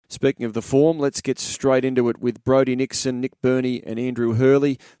Speaking of the form, let's get straight into it with Brodie, Nickson, Nick Berney and Andrew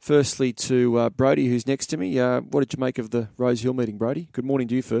Hurley. Firstly to Brodie, who's next to me. What did you make of the Rosehill meeting, Brodie? Good morning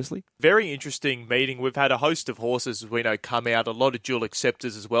to you firstly. Very interesting meeting. We've had a host of horses, as we know, come out, a lot of dual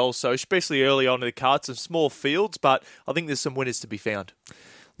acceptors as well. So especially early on in the card, some small fields, but I think there's some winners to be found. A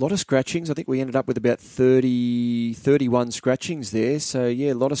lot of scratchings. I think we ended up with about 31 scratchings there. So,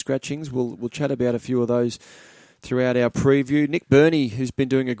 yeah, a lot of scratchings. We'll chat about a few of those throughout our preview. Nick Berney, who's been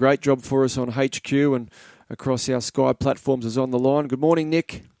doing a great job for us on HQ and across our Sky platforms, is on the line. Good morning,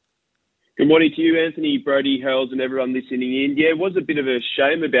 Nick. Good morning to you, Anthony, Brodie, Hurls and everyone listening in. Yeah, it was a bit of a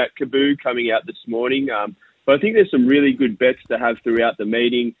shame about Kaboo coming out this morning, but I think there's some really good bets to have throughout the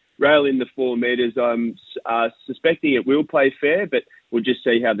meeting. Rail in the 4 metres. I'm suspecting it will play fair, but we'll just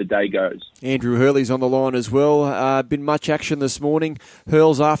see how the day goes. Andrew Hurley's on the line as well. Been much action this morning.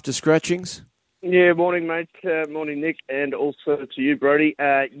 Hurls after scratchings. Yeah, morning, mate. Morning, Nick, and also to you, Brodie.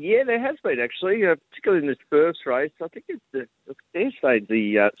 Yeah, there has been, actually, particularly in this first race. I think I dare say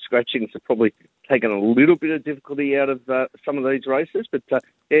the scratchings have probably taken a little bit of difficulty out of some of these races, but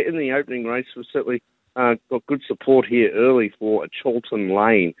in the opening race, we've certainly got good support here early for a Charlton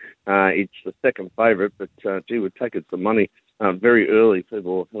Lane. It's the second favourite, but gee, we've taken some money very early.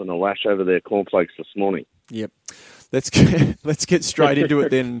 People having a lash over their cornflakes this morning. Yep. Let's get straight into it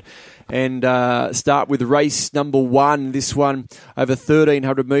then and start with race number 1. This one over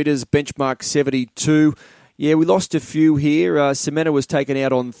 1,300 metres, benchmark 72. Yeah, we lost a few here. Semena was taken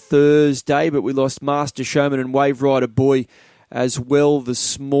out on Thursday, but we lost Master Showman and Wave Rider Boy as well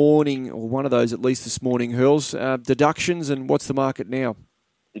this morning, or one of those at least this morning, Hurls. Deductions, and what's the market now?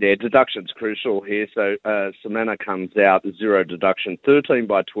 Yeah, deduction's crucial here. So Semena comes out, 0 deduction, 13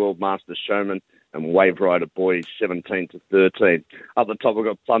 by 12 Master Showman, and Wave Rider Boy 17 to 13. Up the top, we've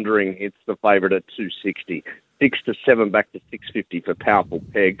got Plundering. It's the favourite at 260. 6 to 7 back to 650 for Powerful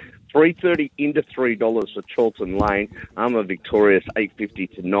Peg. 3.30 into $3 for Charlton Lane. Armour Victorious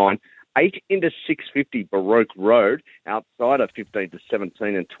 8.50 to 9. 8 into 6.50 Baroque Road. Outsider 15 to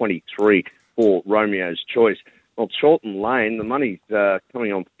 17 and 23 for Romeo's Choice. Well, Charlton Lane, the money's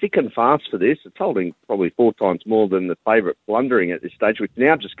coming on thick and fast for this. It's holding probably 4 times more than the favourite Plundering at this stage, which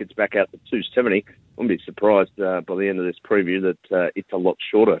now just gets back out to 270. I wouldn't be surprised by the end of this preview that it's a lot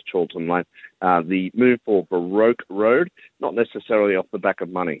shorter, Charlton Lane. The move for Baroque Road, not necessarily off the back of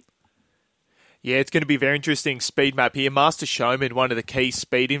money. Yeah, it's going to be very interesting speed map here. Master Showman, one of the key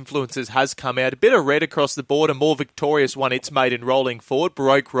speed influences, has come out. A bit of red across the board, a more victorious one it's made in rolling forward.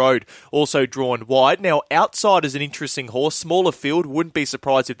 Baroque Road also drawn wide. Now, Outside is an interesting horse. Smaller field, wouldn't be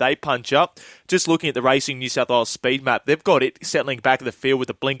surprised if they punch up. Just looking at the Racing New South Wales speed map, they've got it settling back of the field with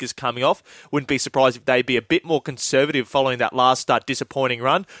the blinkers coming off. Wouldn't be surprised if they'd be a bit more conservative following that last start disappointing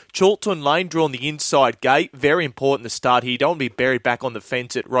run. Charlton Lane drawn the inside gate. Very important to start here. You don't want to be buried back on the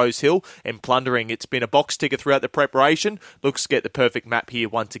fence at Rosehill. And Plundering, it's been a box ticker throughout the preparation. Looks to get the perfect map here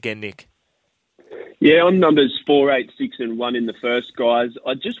once again, Nick. Yeah, on numbers 4, 8, 6 and 1 in the first, guys.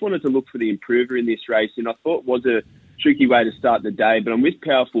 I just wanted to look for the improver in this race, and I thought it was a tricky way to start the day, but I'm with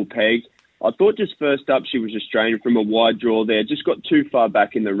Powerful Peg. I thought just first up she was restrained from a wide draw there, just got too far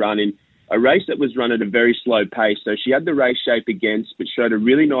back in the run in a race that was run at a very slow pace. So she had the race shape against, but showed a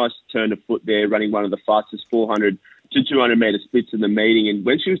really nice turn of foot there, running one of the fastest 400 to 200 metre splits in the meeting. And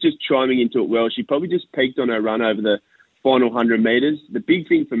when she was just chiming into it well, she probably just peaked on her run over the final 100 metres. The big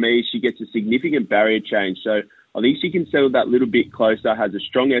thing for me is she gets a significant barrier change. So I think she can settle that little bit closer, has a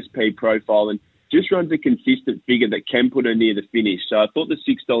strong SP profile, and just runs a consistent figure that can put her near the finish. So I thought the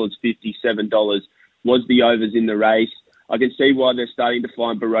 $6.50, $7 was the overs in the race. I can see why they're starting to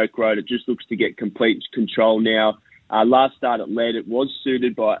find Baroque Road. It just looks to get complete control now. Last start it led, it was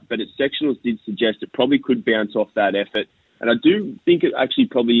suited, but its sectionals did suggest it probably could bounce off that effort. And I do think it actually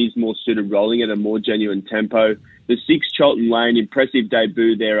probably is more suited rolling at a more genuine tempo. The 6 Charlton Lane, impressive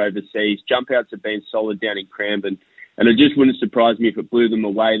debut there overseas. Jump outs have been solid down in Cranbourne. And it just wouldn't surprise me if it blew them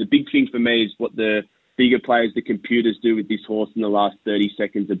away. The big thing for me is what the bigger players, the computers, do with this horse in the last 30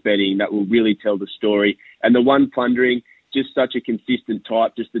 seconds of betting. That will really tell the story. And the one Plundering, just such a consistent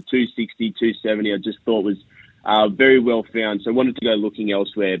type, just the 260, 270, I just thought was very well found. So I wanted to go looking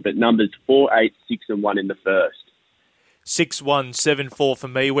elsewhere. But numbers 4, 8, 6 and 1 in the first. 6-1-7-4 for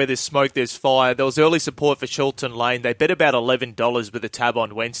me. Where there's smoke, there's fire. There was early support for Charlton Lane. They bet about $11 with a tab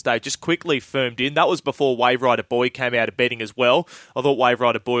on Wednesday. Just quickly firmed in. That was before Wave Rider Boy came out of betting as well. I thought Wave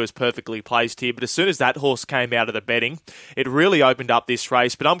Rider Boy was perfectly placed here. But as soon as that horse came out of the betting, it really opened up this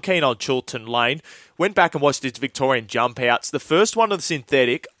race. But I'm keen on Charlton Lane. went back and watched his Victorian jump outs. The first one on the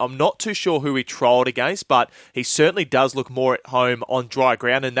synthetic, I'm not too sure who he trialled against, but he certainly does look more at home on dry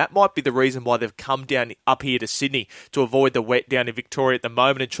ground, and that might be the reason why they've come down up here to Sydney to avoid the wet down in Victoria at the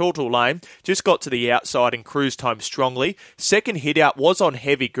moment. And Chortle Lane just got to the outside and cruised home strongly. Second hit out was on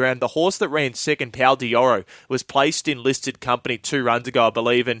heavy ground. The horse that ran second, Pal Dioro, was placed in listed company 2 runs ago, I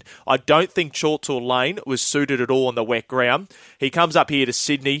believe, and I don't think Chortle Lane was suited at all on the wet ground. He comes up here to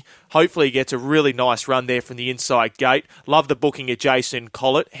Sydney. Hopefully he gets a really nice run there from the inside gate. Love the booking of Jason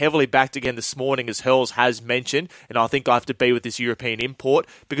Collett. Heavily backed again this morning, as Hurls has mentioned, and I think I have to be with this European import,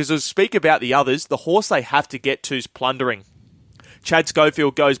 because as we speak about the others, the horse they have to get to is Plundering. Chad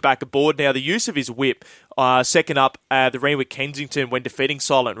Schofield goes back aboard. Now, the use of his whip, second up, the Reenwick Kensington, when defeating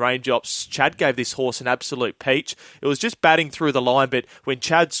Silent Raindrops, Chad gave this horse an absolute peach. It was just batting through the line, but when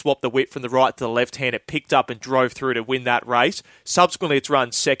Chad swapped the whip from the right to the left hand, it picked up and drove through to win that race. Subsequently, it's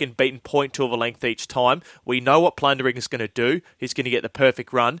run second, beaten 0.2 of a length each time. We know what Plundering is going to do. He's going to get the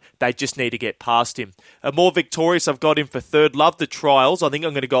perfect run. They just need to get past him. More victorious, I've got him for third. Love the trials. I think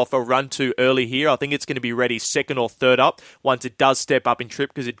I'm going to go off a run too early here. I think it's going to be ready second or third up once it does step up in trip,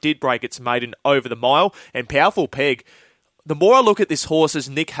 because it did break its maiden over the mile. And Powerful Peg, the more I look at this horse, as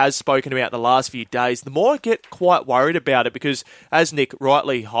Nick has spoken about the last few days, the more I get quite worried about it, because, as Nick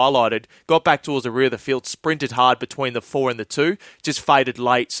rightly highlighted, got back towards the rear of the field, sprinted hard between the 4 and the 2, just faded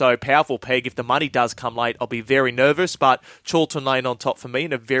late. So Powerful Peg, if the money does come late, I'll be very nervous, but Chorlton Lane on top for me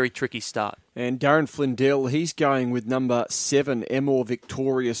in a very tricky start. And Darren Flindell, he's going with number 7, Emor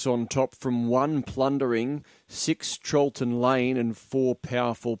Victorious on top from 1 Plundering, 6 Chorlton Lane and 4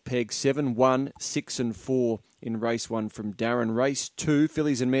 Powerful Peg. 7, 1, 6 and 4 in race 1 from Darren. Race 2,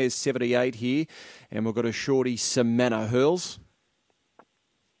 Fillies and Mares 78 here. And we've got a shorty, Samana Hurls.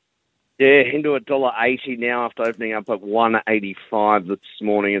 Yeah, into $1.80 now after opening up at $1.85 this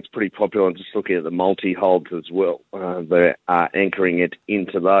morning. It's pretty popular. I'm just looking at the multi-holds as well. They are anchoring it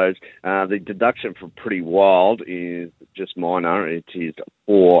into those. The deduction for Pretty Wild is just minor. It is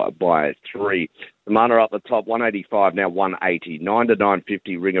 4/3. The Mana up the top, 185, now 180. 9 to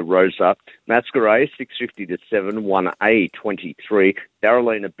 950, Ringer Rosa. Masquerade, 650 to 7, 1A23.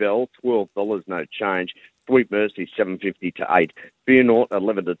 Darylina Bell, $12, no change. Sweet Mercy, 750 to 8. Fear Naught,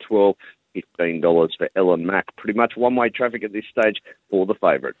 11 to 12, $15 for Ellen Mack. Pretty much one-way traffic at this stage for the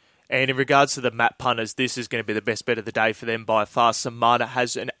favourite. And in regards to the map punters, this is going to be the best bet of the day for them by far. Samana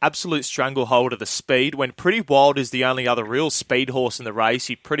has an absolute stranglehold of the speed. When Pretty Wild is the only other real speed horse in the race,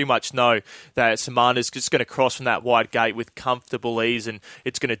 you pretty much know that Samana's just going to cross from that wide gate with comfortable ease, and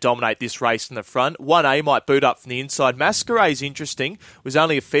it's going to dominate this race in the front. 1A might boot up from the inside. Masquerade's interesting. Was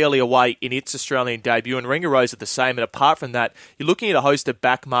only a fairly away in its Australian debut, and Ringer Rose are the same. And apart from that, you're looking at a host of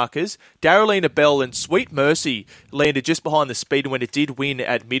back markers. Darylina Bell and Sweet Mercy landed just behind the speed when it did win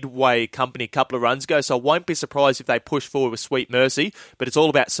at Midway Company a couple of runs ago, so I won't be surprised if they push forward with Sweet Mercy, but it's all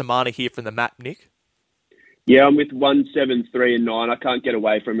about Samana here from the map, Nick. Yeah, I'm with 1, 7, 3 and 9. I can't get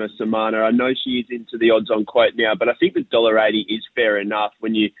away from her, Samana. I know she is into the odds-on quote now, but I think the $1.80 is fair enough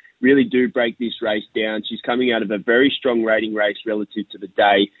when you really do break this race down. She's coming out of a very strong rating race relative to the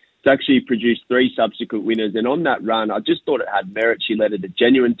day. It's actually produced 3 subsequent winners, and on that run, I just thought it had merit. She led at a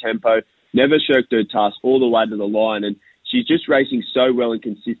genuine tempo, never shirked her task all the way to the line, and she's just racing so well and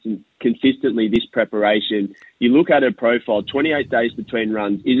consistently this preparation. You look at her profile, 28 days between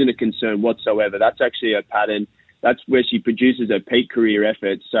runs isn't a concern whatsoever. That's actually her pattern. That's where she produces her peak career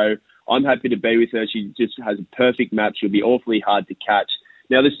effort. So I'm happy to be with her. She just has a perfect map. She'll be awfully hard to catch.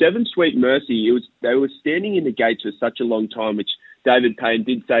 Now, the 7 Sweet Mercy, they were standing in the gates for such a long time, which David Payne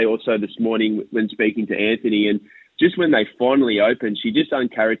did say also this morning when speaking to Anthony. And just when they finally opened, she just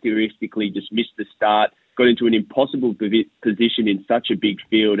uncharacteristically just missed the start, got into an impossible position in such a big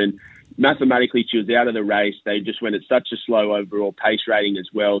field, and mathematically she was out of the race. They just went at such a slow overall pace rating as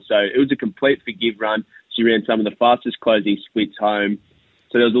well. So it was a complete forgive run. She ran some of the fastest closing splits home.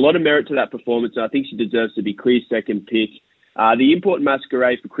 So there was a lot of merit to that performance, and I think she deserves to be clear second pick. The import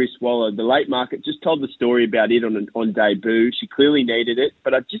Masquerade for Chris Waller, the late market just told the story about it on debut. She clearly needed it,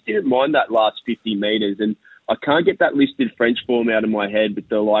 but I just didn't mind that last 50 metres, and I can't get that listed French form out of my head with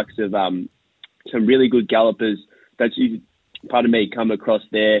the likes of some really good gallopers that she, come across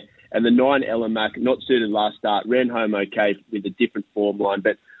there. And the 9 Ellen Mack, not suited last start, ran home okay with a different form line.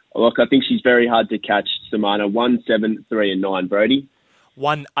 But look, I think she's very hard to catch, Samana. 1, 7, 3 and 9, Brodie.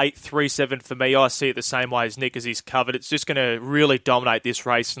 1837 for me. I see it the same way as Nick, as he's covered. It's just going to really dominate this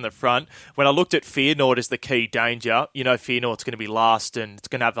race from the front. When I looked at Fear Naught as the key danger, you know Fear Naught's going to be last and it's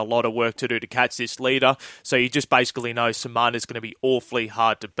going to have a lot of work to do to catch this leader. So you just basically know Samana's going to be awfully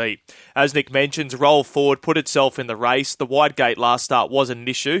hard to beat. As Nick mentions, Roll Forward put itself in the race. The wide gate last start wasn't an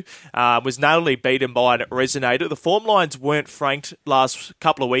issue. Was narrowly beaten by an Resonator. The form lines weren't franked last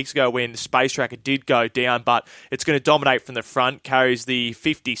couple of weeks ago when the Space Tracker did go down, but it's going to dominate from the front. Carries the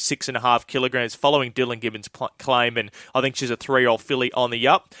 56.5 kilograms following Dylan Gibbons' claim, and I think she's a 3-year-old filly on the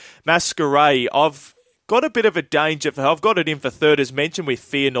up. Masquerade, I've got a bit of a danger for her. I've got it in for third, as mentioned, with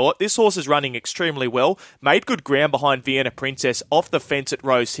Fear Naught. This horse is running extremely well. Made good ground behind Vienna Princess off the fence at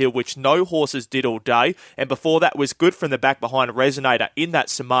Rosehill, which no horses did all day. And before that was good from the back behind Resonator in that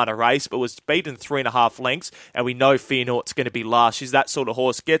Samana race, but was beaten 3.5 lengths. And we know Fear Naught's going to be last. She's that sort of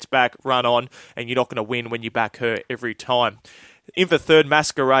horse. Gets back, run on, and you're not going to win when you back her every time. In for third,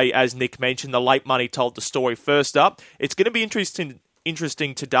 Masquerade, as Nick mentioned. The late money told the story first up. It's going to be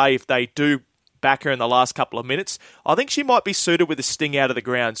interesting today if they do back her in the last couple of minutes. I think she might be suited with a sting out of the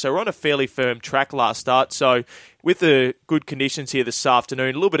ground. So we're on a fairly firm track last start. So with the good conditions here this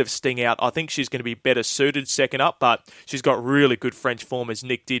afternoon, a little bit of sting out, I think she's going to be better suited second up, but she's got really good French form, as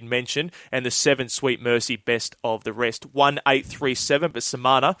Nick did mention, and the 7 Sweet Mercy best of the rest. 1837, but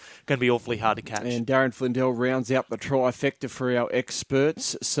Samana going to be awfully hard to catch. And Darren Flindell rounds out the trifecta for our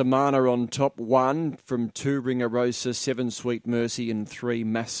experts. Samana on top, 1 from 2 Ringer Rosa, 7 Sweet Mercy, and 3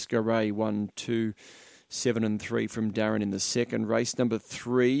 Masquerade. 1, 2, 7 and 3 from Darren in the second. Race number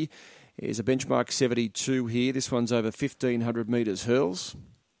 3 is a benchmark 72 here. This one's over 1,500 metres. Hurls?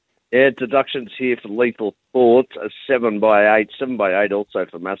 Yeah, deductions here for Lethal Thoughts, a 7 by 8, 7 by 8 also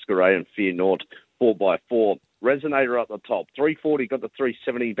for Masquerade and Fear Naught, 4 by 4. Resonator up the top, 340, got the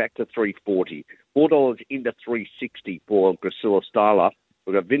 370 back to 340. $4 into 360 for Gracilla Styler.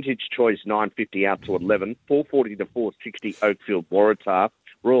 We've got Vintage Choice 950 out to 11, 440 to 460 Oakfield Waratah.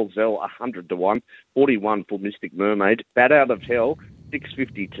 Royal Zell 100 to 1, 41 for Mystic Mermaid. Bat Out of Hell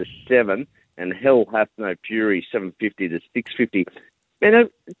 650 to 7, and Hell Hath No Fury 750 to 650.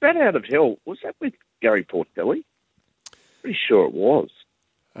 Man, Bat Out of Hell, was that with Gary Portelli? Pretty sure it was.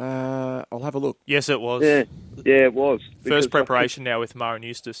 I'll have a look. Yes, it was. Yeah, it was. First preparation now with Mara and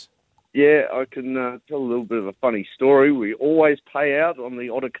Eustace. Yeah, I can tell a little bit of a funny story. We always pay out on the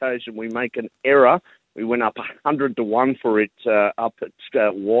odd occasion we make an error. We went up 100 to 1 for it up at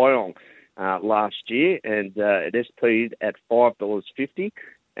Wyong last year, and it SP'd at $5.50.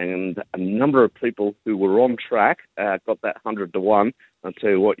 And a number of people who were on track got that 100 to 1. I'll tell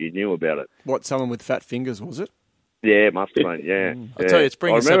you what, you knew about it. What, someone with fat fingers, was it? Yeah, it must have been, yeah. I'll tell you, it's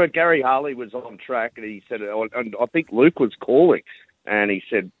bringing I remember Gary Harley was on track, and he said, and I think Luke was calling, and he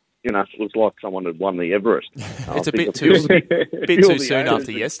said, you know, it was like someone had won the Everest. It's a bit too soon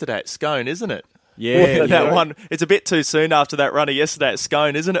after yesterday at Scone, isn't it? Yeah, that one. It's a bit too soon after that runner yesterday at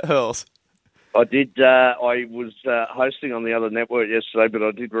Scone, isn't it, Hurls? I did. I was hosting on the other network yesterday, but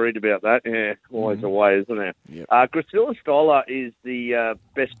I did read about that. Yeah, always away, isn't it? Yep. Gracilla Styler is the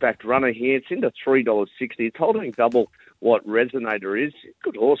best-backed runner here. It's into $3.60. It's holding double what Resonator is.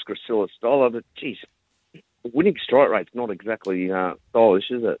 Good horse, Gracilla Styler, but, geez, winning strike rate's not exactly stylish,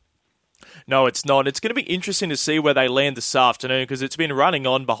 is it? No, it's not. It's going to be interesting to see where they land this afternoon because it's been running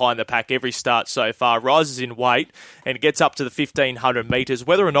on behind the pack every start so far. Rises in weight and it gets up to the 1,500 metres.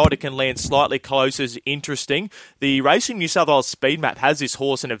 Whether or not it can land slightly closer is interesting. The Racing New South Wales speed map has this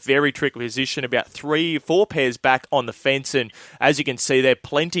horse in a very tricky position, about 3-4 pairs back on the fence. And as you can see there,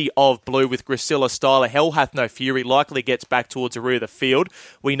 plenty of blue with Gracilla Styler. Hell Hath No Fury likely gets back towards the rear of the field.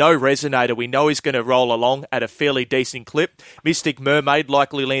 We know Resonator. We know he's going to roll along at a fairly decent clip. Mystic Mermaid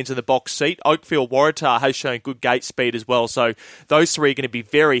likely lands in the box seat. Oakfield Waratah has shown good gate speed as well, so those three are going to be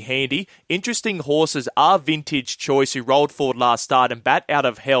very handy. Interesting horses are Vintage Choice, who rolled forward last start, and Bat Out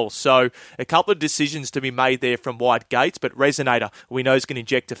of Hell, so a couple of decisions to be made there from wide gates, but Resonator we know is going to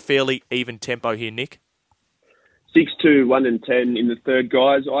inject a fairly even tempo here, Nick. 6, 2, 1 and 10 in the third,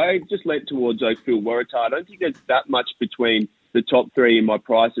 guys. I just leant towards Oakfield Waratah. I don't think there's that much between the top three in my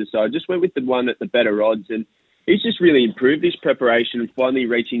prices, so I just went with the one at the better odds, and he's just really improved this preparation and finally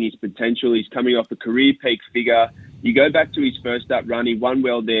reaching his potential. He's coming off a career peak figure. You go back to his first up run, he won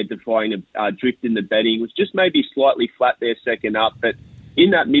well there, defying a drift in the betting. Was just maybe slightly flat there second up, but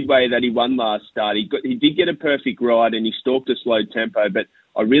in that midway that he won last start, he did get a perfect ride and he stalked a slow tempo, but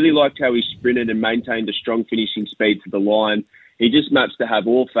I really liked how he sprinted and maintained a strong finishing speed to the line. He just maps to have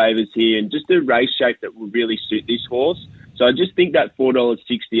all favours here and just a race shape that will really suit this horse. So I just think that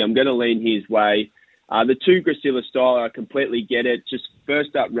 $4.60, I'm going to lean his way. The 2 Gracilla Styler, I completely get it. Just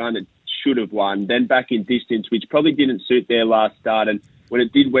first up run, it should have won. Then back in distance, which probably didn't suit their last start. And when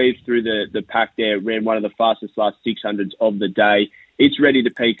it did weave through the pack there, it ran one of the fastest last 600s of the day. It's ready to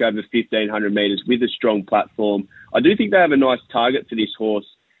peak over 1,500 metres with a strong platform. I do think they have a nice target for this horse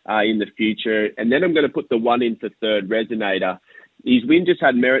in the future. And then I'm going to put the one in for third, Resonator. His win just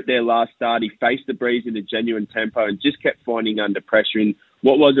had merit there last start. He faced the breeze in a genuine tempo and just kept finding under pressure in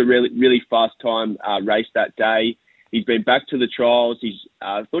what was a really, really fast time race that day. He's been back to the trials.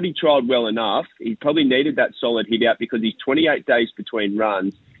 I thought he trialled well enough. He probably needed that solid hit out because he's 28 days between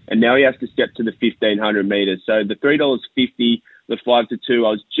runs, and now he has to step to the 1,500 metres. So the $3.50, the 5-2,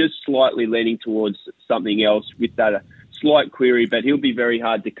 I was just slightly leaning towards something else with that slight query, but he'll be very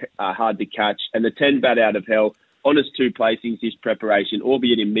hard to catch. And the 10 Bat Out of Hell, honest 2 placings this preparation,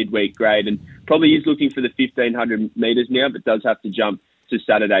 albeit in midweek grade, and probably is looking for the 1,500 metres now, but does have to jump to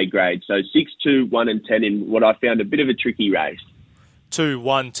Saturday grade. So 6, 2, 1 and 10 in what I found a bit of a tricky race. 2,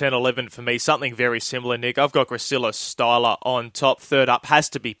 1, 10, 11 for me. Something very similar, Nick. I've got Gracilla Styler on top. Third up has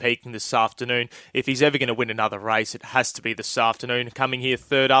to be peaking this afternoon. If he's ever going to win another race, it has to be this afternoon. Coming here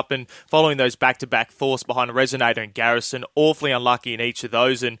third up and following those back-to-back force behind Resonator and Garrison. Awfully unlucky in each of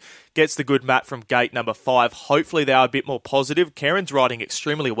those and gets the good map from gate number 5. Hopefully they are a bit more positive. Karen's riding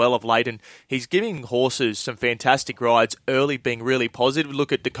extremely well of late and he's giving horses some fantastic rides early, being really positive.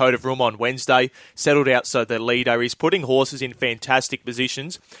 Look at Dakota Vroom on Wednesday, settled outside the leader. He's putting horses in fantastic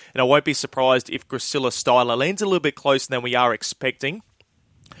positions, and I won't be surprised if Gracilla Styler lands a little bit closer than we are expecting.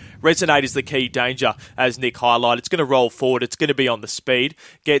 Resonate is the key danger, as Nick highlighted. It's going to roll forward. It's going to be on the speed.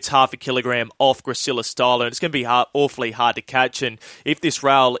 Gets half a kilogram off Gracilla Styler, and it's going to be awfully hard to catch. And if this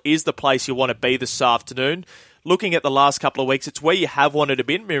rail is the place you want to be this afternoon, looking at the last couple of weeks, it's where you have wanted to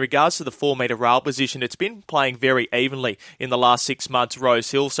be. In regards to the 4-metre rail position, it's been playing very evenly in the last 6 months,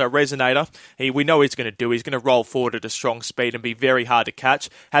 Rosehill. So Resonator, we know what he's going to do. He's going to roll forward at a strong speed and be very hard to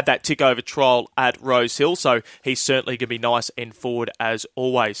catch. Had that tick-over trial at Rosehill, so he's certainly going to be nice and forward as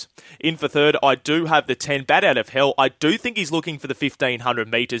always. In for third, I do have the 10 Bat Out of Hell. I do think he's looking for the 1,500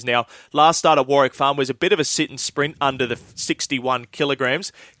 metres. Now, last start at Warwick Farm was a bit of a sit and sprint under the 61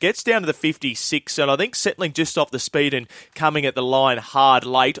 kilograms. Gets down to the 56, and I think settling just off the speed and coming at the line hard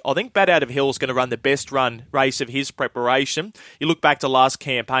late. I think Bat Out of Hill is going to run the best run race of his preparation. You look back to last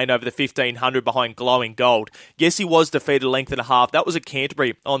campaign over the 1,500 behind Glowing Gold. Yes, he was defeated a length and a half. That was at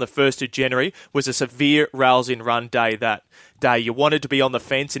Canterbury on the 1st of January. Was a severe rails in run day that day. You wanted to be on the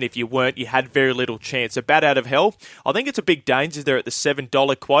fence, and if you weren't, you had very little chance. So Bat Out of Hell, I think it's a big danger there at the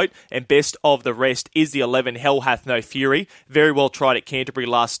 $7 quote, and best of the rest is the 11 Hell Hath No Fury. Very well tried at Canterbury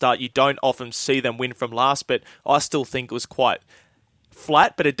last start. You don't often see them win from last, but I still think it was quite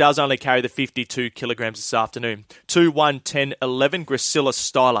flat, but it does only carry the 52 kilograms this afternoon. 2, 1, 10, 11. Gracilla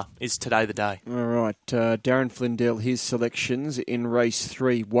Styler is today the day. All right, Darren Flindell, his selections in race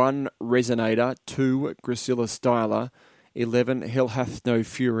 3. 1, Resonator. 2, Gracilla Styler. 11, Hell Hath No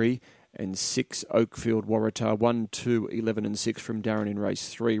Fury, and 6, Oakfield Waratah. 1, 2, 11 and 6 from Darren in race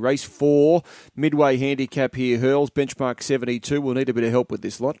 3. Race 4, midway handicap here, Hurls, benchmark 72. We'll need a bit of help with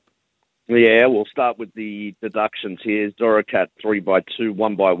this lot. Yeah, we'll start with the deductions here. Zorocat 3x2,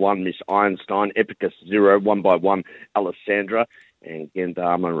 1x1, Miss Einstein. Epicus 0, 1x1, Alessandra. And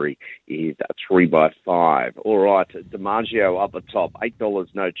Gendarmerie is 3x5. All right, DiMaggio up the top, $8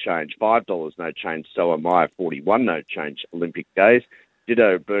 no change, $5 no change, So Am I, 41 no change, Olympic Days.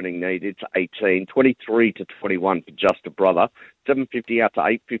 Ditto Burning Need, it's 18, 23 to 21 for Just a Brother, 750 out to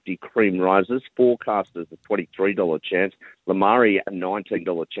 850 Cream Rises, Forecasters a $23 chance, Lamari a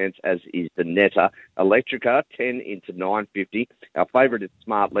 $19 chance, as is the Netta, Electrica 10 into 950. Our favourite is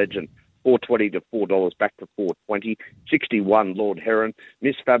Smart Legend, $4.20 to $4, back to $4.20. 61 Lord Heron,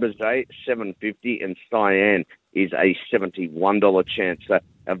 Miss Fabergé $7.50, and Cyan is a $71 chance. So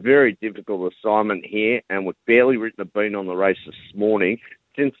a very difficult assignment here, and we've barely written a bean on the race this morning.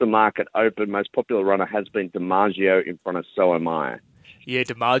 Since the market opened, most popular runner has been DiMaggio in front of So Am I. Yeah,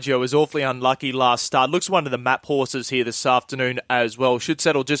 DiMaggio was awfully unlucky last start. Looks one of the map horses here this afternoon as well. Should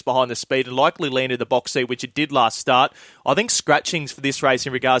settle just behind the speed and likely land in the box seat, which it did last start. I think scratchings for this race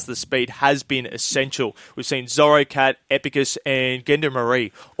in regards to the speed has been essential. We've seen Zorocat, Epicus and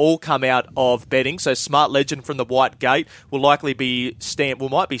Gendarmerie all come out of betting. So Smart Legend from the White Gate will likely be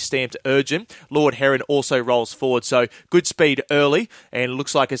might be stamped urgent. Lord Heron also rolls forward. So good speed early, and it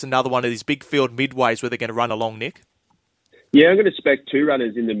looks like it's another one of these big field midways where they're going to run along, Nick. Yeah, I'm going to spec 2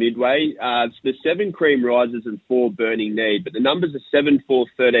 runners in the midway. It's the 7 Cream Rises and 4 Burning Need, but the numbers are 7, 4,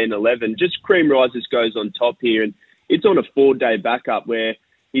 13, 11. Just Cream Rises goes on top here, and it's on a 4-day backup where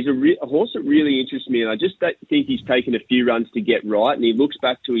he's a horse that really interests me, and I just think he's taken a few runs to get right, and he looks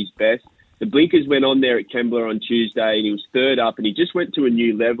back to his best. The blinkers went on there at Kembla on Tuesday, and he was third up, and he just went to a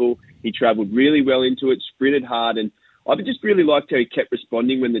new level. He travelled really well into it, sprinted hard, and I just really liked how he kept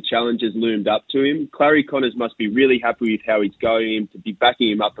responding when the challenges loomed up to him. Clary Connors must be really happy with how he's going, to be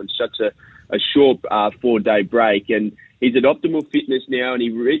backing him up on such a short 4-day break. And he's at optimal fitness now, and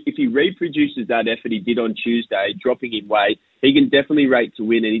if he reproduces that effort he did on Tuesday, dropping in weight, he can definitely rate to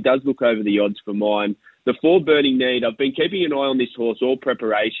win, and he does look over the odds for mine. The 4 Burning Need, I've been keeping an eye on this horse all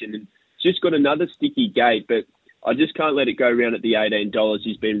preparation, and it's just got another sticky gait, but I just can't let it go around at the $18.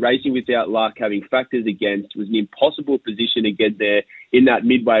 He's been racing without luck, having factors against. It was an impossible position to get there in that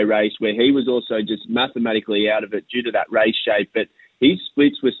midway race where he was also just mathematically out of it due to that race shape. But his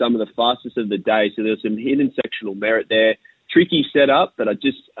splits were some of the fastest of the day, so there's some hidden sectional merit there. Tricky setup, but as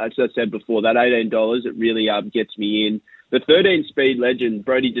I said before, that $18, it really gets me in. The 13 Speed Legend,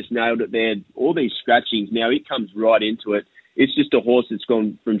 Brodie just nailed it there. All these scratchings, now he comes right into it. It's just a horse that's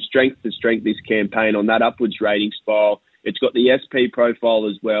gone from strength to strength this campaign on that upwards rating spiral. It's got the SP profile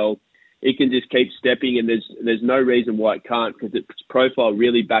as well. It can just keep stepping, and there's no reason why it can't, because its profile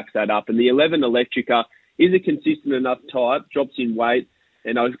really backs that up. And the 11 Electrica is a consistent enough type, drops in weight,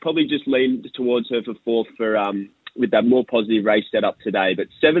 and I'd probably just lean towards her for fourth with that more positive race setup today. But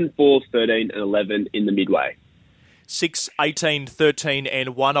 7, 4, 13 and 11 in the midway. 6, 18, 13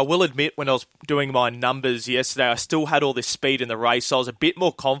 and 1. I will admit, when I was doing my numbers yesterday, I still had all this speed in the race, so I was a bit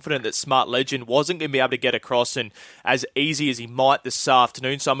more confident that Smart Legend wasn't going to be able to get across and as easy as he might this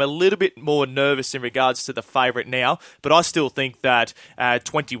afternoon, so I'm a little bit more nervous in regards to the favourite now, but I still think that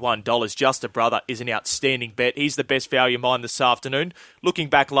 $21, Just a Brother, is an outstanding bet. He's the best value of mine this afternoon. Looking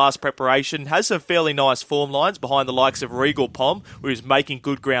back last preparation, has some fairly nice form lines behind the likes of Regal Pom, who is making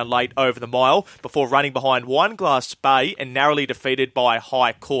good ground late over the mile, before running behind Wineglass Bay and narrowly defeated by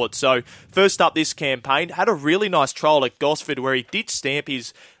High Court. So first up this campaign, had a really nice trial at Gosford where he did stamp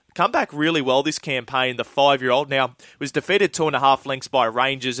his come back really well this campaign, the 5-year-old. Now, was defeated 2.5 lengths by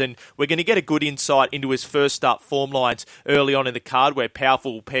Rangers, and we're going to get a good insight into his first up form lines early on in the card, where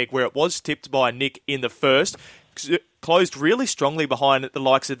Powerful Peg, where it was tipped by Nick in the first, closed really strongly behind the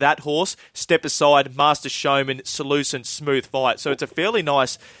likes of that horse, Step Aside, Master Showman, Seleucid, Smooth Fight. So it's a fairly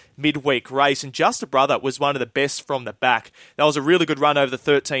nice midweek race, and Just a Brother was one of the best from the back. That was a really good run over the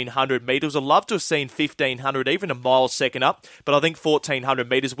 1,300 metres. I'd love to have seen 1,500, even a mile second up, but I think 1,400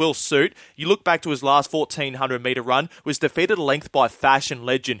 metres will suit. You look back to his last 1,400 metre run, was defeated a length by Fashion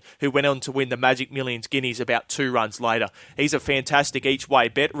Legend, who went on to win the Magic Millions Guineas about 2 runs later. He's a fantastic each-way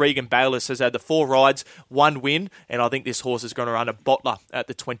bet. Regan Bayliss has had the 4 rides, 1 win, and I think this horse is going to run a bottler at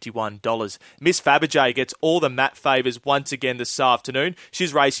the $21. Miss Fabergé gets all the Matt favours once again this afternoon.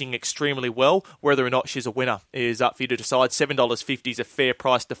 She's racing extremely well. Whether or not she's a winner is up for you to decide. $7.50 is a fair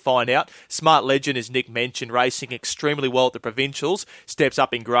price to find out. Smart Legend, as Nick mentioned, racing extremely well at the provincials, steps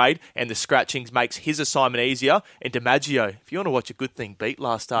up in grade, and the scratchings makes his assignment easier. And DiMaggio, if you want to watch a good thing beat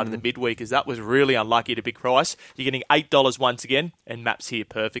last start of the midweek, as that was really unlucky at a big price, you're getting $8 once again, and maps here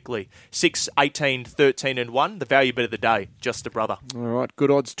perfectly. 6, 18, 13 and 1, the value bet of the day, Just a Brother. All right,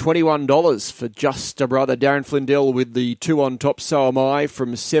 good odds, $21 for Just a Brother. Darren Flindell with the 2 on top, So Am I,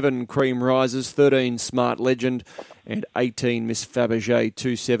 from 7 Cream Rises, 13 Smart Legend, and 18 Miss Fabergé,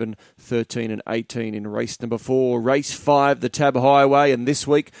 2, 7, 13 and 18 in race number 4. Race 5, the Tab Highway, and this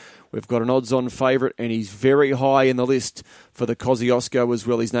week we've got an odds-on favourite, and he's very high in the list for the Kosciuszko as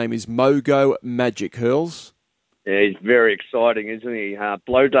well. His name is Mogo Magic. Hurls? Yeah, he's very exciting, isn't he?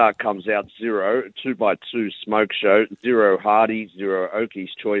 Blow Dark comes out 0, 2x2 Smoke Show, 0 Hardy, 0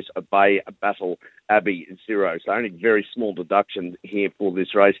 Oakie's Choice, Obey, Battle, Abbey, 0. So only very small deduction here for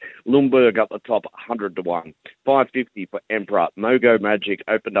this race. Lumberg up the top, 100 to 1. 550 for Emperor. Mogo Magic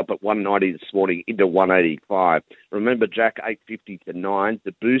opened up at 190 this morning into 185. Remember Jack, 850 to 9.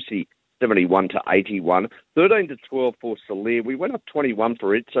 Debussy, 71 to 81. 13 to 12 for Salir. We went up 21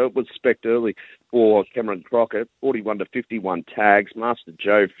 for it, so it was spec'd early for Cameron Crockett. 41 to 51 Tags. Master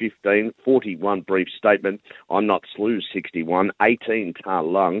Joe, 15. 41 Brief Statement. I'm Not Slew, 61. 18 Tar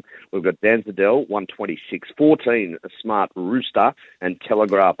Lung. We've got Danzadel, 126. 14 A Smart Rooster. And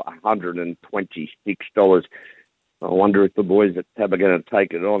Telegraph, $126. I wonder if the boys at Tab are going to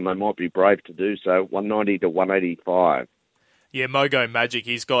take it on. They might be brave to do so. 190 to 185. Yeah, Mogo Magic,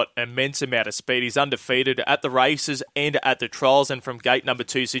 he's got an immense amount of speed. He's undefeated at the races and at the trials, and from gate number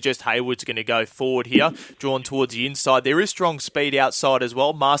 2, suggest Hayward's going to go forward here, drawn towards the inside. There is strong speed outside as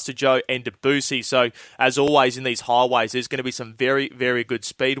well, Master Joe and Debussy. So, as always in these highways, there's going to be some very, very good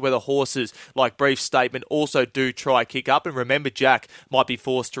speed, where the horses, like Brief Statement, also do try kick up. And remember, Jack might be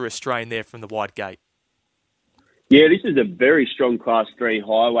forced to restrain there from the wide gate. Yeah, this is a very strong Class 3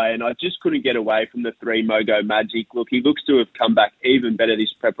 highway, and I just couldn't get away from the 3 Mogo Magic. Look, he looks to have come back even better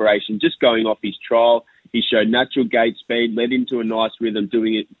this preparation, just going off his trial. He showed natural gate speed, led into a nice rhythm,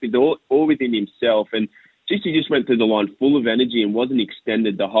 doing it all within himself. And He just went through the line full of energy and wasn't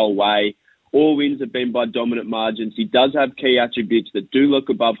extended the whole way. All wins have been by dominant margins. He does have key attributes that do look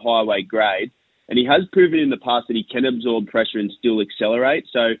above highway grade, and he has proven in the past that he can absorb pressure and still accelerate.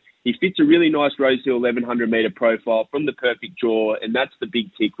 So he fits a really nice Rosehill 1,100-metre profile from the perfect draw, and that's the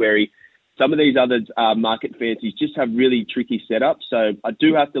big tick where some of these other market fancies just have really tricky setups. So I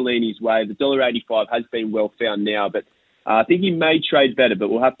do have to lean his way. The $1.85 has been well found now, but I think he may trade better, but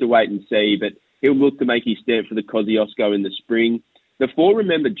we'll have to wait and see. But he'll look to make his stand for the Kosciuszko in the spring. The 4,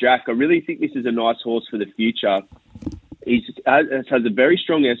 Remember Jack, I really think this is a nice horse for the future. He has a very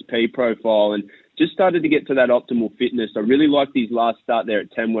strong SP profile and just started to get to that optimal fitness. I really liked his last start there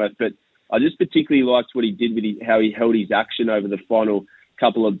at Tamworth, but I just particularly liked what he did with how he held his action over the final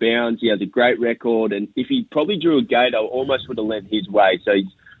couple of bounds. He has a great record, and if he probably drew a gate, I almost would have lent his way. So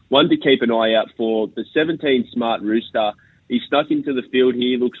he's one to keep an eye out for. The 17 Smart Rooster, he snuck into the field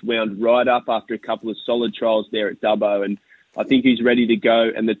here, looks wound right up after a couple of solid trials there at Dubbo, and I think he's ready to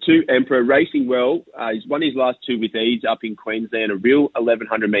go. And the 2 Emperor racing well. He's won his last 2 with ease up in Queensland, a real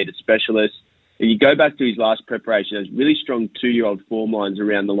 1,100-metre specialist. And you go back to his last preparation, has really strong 2-year-old form lines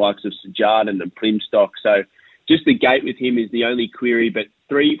around the likes of Sajardin and Plimstock. So just the gate with him is the only query, but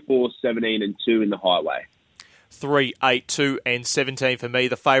 3, 4, 17 and 2 in the highway. 3, 8, 2 and 17 for me.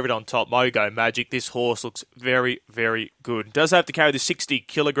 The favourite on top, Mogo Magic. This horse looks very, very good. Does have to carry the 60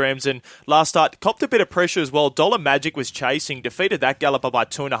 kilograms, and last start copped a bit of pressure as well. Dollar Magic was chasing, defeated that galloper by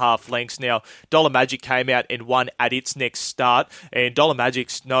 2.5 lengths. Now, Dollar Magic came out and won at its next start, and Dollar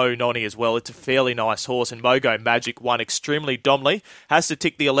Magic's no nonny as well. It's a fairly nice horse, and Mogo Magic won extremely dominantly. Has to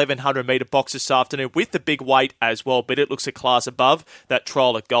tick the 1,100-metre box this afternoon with the big weight as well, but it looks a class above. That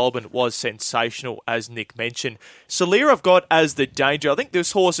trial at Goulburn was sensational, as Nick mentioned. Solir I've got as the danger. I think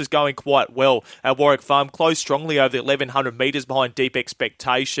this horse is going quite well at Warwick Farm. Closed strongly over the 1,100 metres behind Deep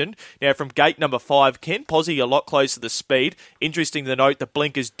Expectation. Now from gate number 5, Ken Posey a lot closer to the speed. Interesting to note the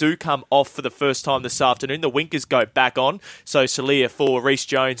blinkers do come off for the first time this afternoon. The winkers go back on. So Solir for Rhys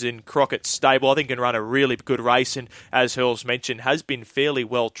Jones in Crockett's stable I think can run a really good race, and as Hurls mentioned has been fairly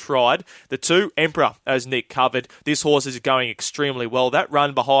well tried. The 2 Emperor, as Nick covered, this horse is going extremely well. That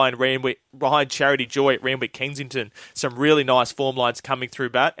run behind Charity Joy at Randwick Kensington, some really nice form lines coming through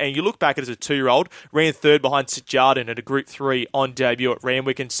bat. And you look back at it as a 2-year-old, ran 3rd behind Sajardin at a Group 3 on debut at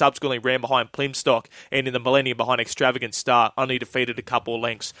Randwick, and subsequently ran behind Plimstock and in the Millennium behind Extravagant Star, only defeated a couple of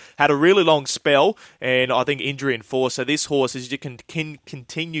lengths. Had a really long spell, and I think injury in force. So this horse is can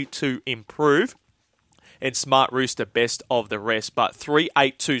continue to improve. And Smart Rooster best of the rest. But 3,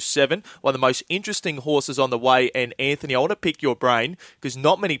 8, 2, 7, one of the most interesting horses on the way. And Anthony, I want to pick your brain because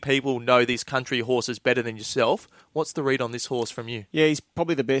not many people know these country horses better than yourself. What's the read on this horse from you? Yeah, he's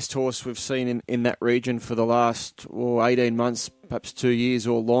probably the best horse we've seen in that region for the last 18 months, perhaps 2 years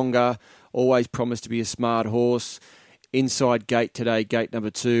or longer. Always promised to be a smart horse. Inside gate today, gate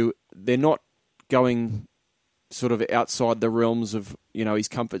number 2. They're not going sort of outside the realms of his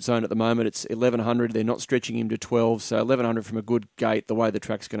comfort zone at the moment. It's 1,100. They're not stretching him to 12. So 1,100 from a good gate. The way the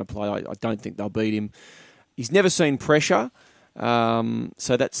track's going to play, I don't think they'll beat him. He's never seen pressure,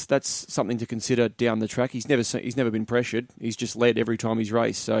 so that's something to consider down the track. He's never been pressured. He's just led every time he's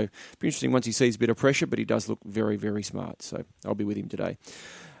raced. So it'll be interesting once he sees a bit of pressure. But he does look very, very smart. So I'll be with him today.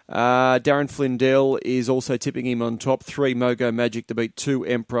 Darren Flindell is also tipping him on top. 3, Mogo Magic to beat 2,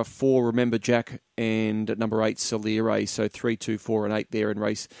 Emperor. 4, Remember Jack. And number 8, Solir. So 3, 2, 4 and 8 there in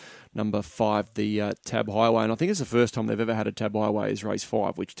race number 5, the Tab Highway. And I think it's the first time they've ever had a Tab Highway as race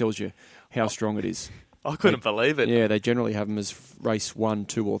 5, which tells you how strong it is. I couldn't believe it. Yeah, they generally have them as race 1,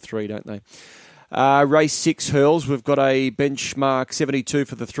 2 or 3, don't they? Race 6, Hurls. We've got a benchmark 72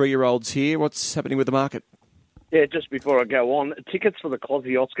 for the 3-year-olds here. What's happening with the market? Yeah, just before I go on, tickets for the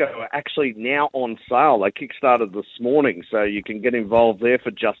Kosciuszko are actually now on sale. They kickstarted this morning, so you can get involved there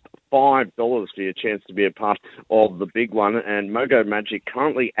for just $5 for your chance to be a part of the big one. And Mogo Magic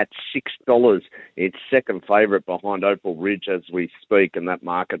currently at $6. It's second favourite behind Opal Ridge as we speak, and that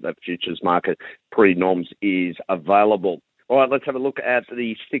market, that futures market, pre-noms is available. All right, let's have a look at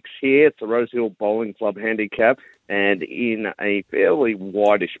the 6 here. It's the Rosehill Bowling Club handicap, and in a fairly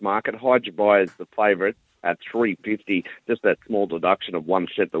wideish market, Hydraby is the favourite at $3.50. Just that small deduction of 1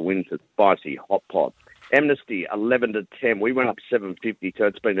 set that wins the Spicy Hot Pot. Amnesty, 11 to 10. We went up $7.50, so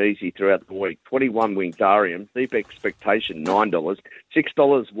it's been easy throughout the week. 21 Wingdarium, Deep Expectation, $9.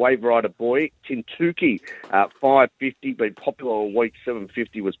 $6 Wave Rider Boy. Tintuki, $5.50, been popular all week.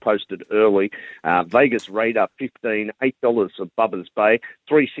 $7.50 was posted early. Vegas Radar, $15. $8 for Bubba's Bay.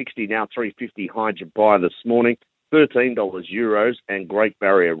 $3.60 now, $3.50 Hydraby this morning. $13 Euros, and Great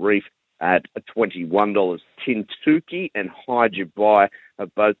Barrier Reef at $21. Tintuki and High Dubai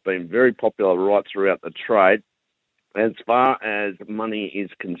have both been very popular right throughout the trade. As far as money is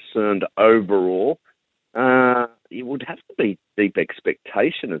concerned overall, it would have to be Deep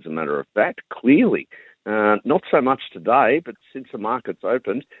Expectation, as a matter of fact, clearly. Not so much today, but since the market's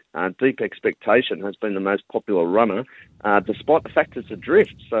opened, Deep Expectation has been the most popular runner, despite the fact it's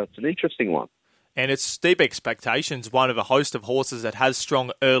adrift. So it's an interesting one. And it's Deep Expectations, one of a host of horses that has strong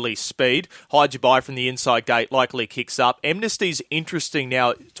early speed. High Dubai from the inside gate likely kicks up. Amnesty's interesting now.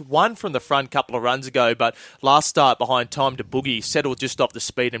 It's won from the front couple of runs ago, but last start behind Time to Boogie settled just off the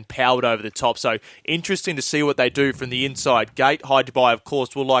speed and powered over the top. So interesting to see what they do from the inside gate. High Dubai, of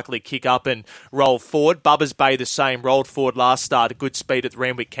course, will likely kick up and roll forward. Bubba's Bay the same, rolled forward last start, a good speed at the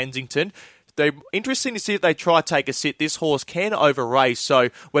Randwick Kensington. They're interesting to see if they try to take a sit. This horse can over-race, so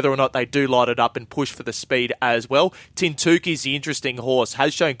whether or not they do light it up and push for the speed as well. Tintuki's the interesting horse.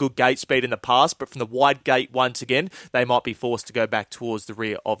 Has shown good gate speed in the past, but from the wide gate once again, they might be forced to go back towards the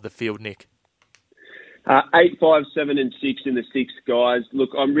rear of the field, Nick. 8, 5, 7 and 6 in the 6 guys. Look,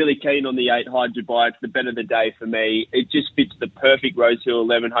 I'm really keen on the 8 High Dubai. It's the bet of the day for me. It just fits the perfect Rosehill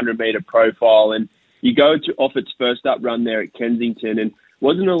 1100 metre profile, and you go off its first up run there at Kensington, and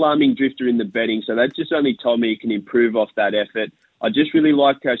wasn't an alarming drifter in the betting, so that just only told me it can improve off that effort. I just really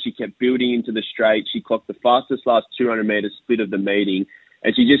liked how she kept building into the straight. She clocked the fastest last 200 metre split of the meeting,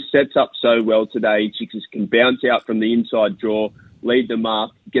 and she just sets up so well today. She just can bounce out from the inside draw, lead them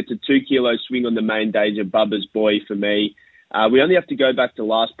up, gets a 2 kilo swing on the main danger, Bubba's Boy for me. We only have to go back to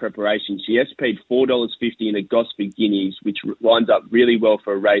last preparation. She SP'd $4.50 in a Gosford Guineas, which lines up really well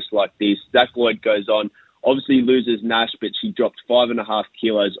for a race like this. Zach Lloyd goes on. Obviously loses Nash, but she dropped 5.5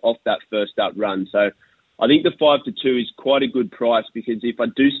 kilos off that first up run. So I think the 5-2 is quite a good price, because if I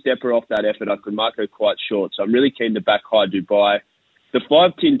do step her off that effort, I could mark her quite short. So I'm really keen to back High Dubai. The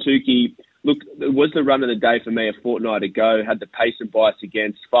 5 Tintuki, look, it was the run of the day for me a fortnight ago. Had the pace and bias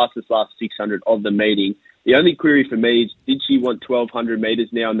against, fastest last 600 of the meeting. The only query for me is, did she want 1,200 metres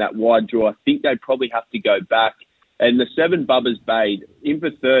now in that wide draw? I think they'd probably have to go back. And the 7 Bubba's Bay, in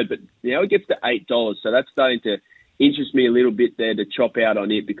for third, but now it gets to $8. So that's starting to interest me a little bit there to chop out on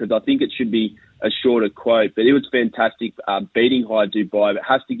it, because I think it should be a shorter quote. But it was fantastic beating High Dubai. It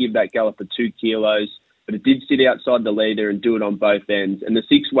has to give that galloper 2 kilos, but it did sit outside the leader and do it on both ends. And the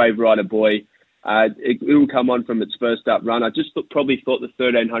 6 Wave Rider Boy, it will come on from its first up run. I just probably thought the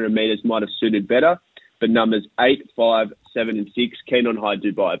 1,300 metres might have suited better. But numbers 8, 5, 7 and 6, keen on High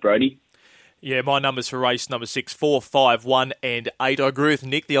Dubai, Brodie. Yeah, my numbers for race number 6, 4, 5, 1 and 8. I agree with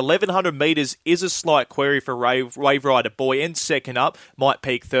Nick. The 1,100 metres is a slight query for Wave Rider Boy, and second up, might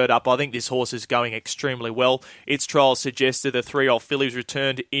peak third up. I think this horse is going extremely well. Its trials suggested the 3-year-old filly's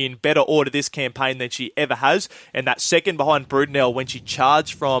returned in better order this campaign than she ever has, and that second behind Brodie when she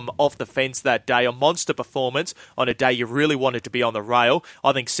charged from off the fence that day, a monster performance on a day you really wanted to be on the rail.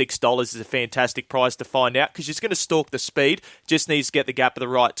 I think $6 is a fantastic price to find out, because she's going to stalk the speed, just needs to get the gap at the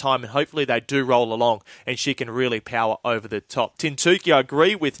right time, and hopefully they do roll along and she can really power over the top. Tintuki, I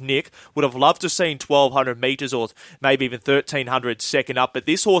agree with Nick, would have loved to have seen 1,200 metres or maybe even 1,300 second up, but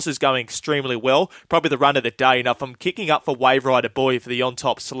this horse is going extremely well, probably the run of the day. Now, if I'm kicking up for Wave Rider Boy for the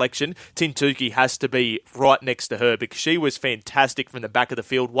on-top selection, Tintuki has to be right next to her, because she was fantastic from the back of the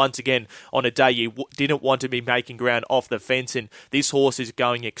field once again on a day you didn't want to be making ground off the fence, and this horse is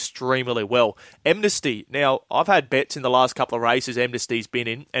going extremely well. Amnesty, now I've had bets in the last couple of races Amnesty's been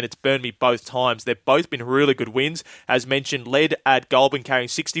in, and it's burned me both times. They've both been really good wins. As mentioned, led at Goulburn carrying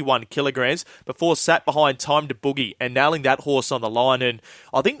 61 kilograms before sat behind Time to Boogie and nailing that horse on the line. And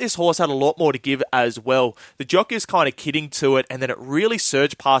I think this horse had a lot more to give as well. The jockey is kind of kidding to it, and then it really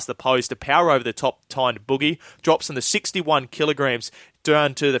surged past the post to power over the top. Time to Boogie drops from the 61 kilograms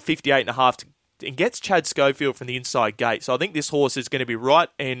down to the 58.5 and gets Chad Schofield from the inside gate. So I think this horse is going to be right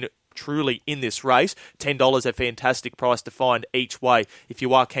and truly in this race. $10 a fantastic price to find each way if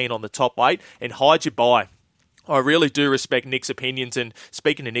you are keen on the top 8. And High Dubai, I really do respect Nick's opinions, and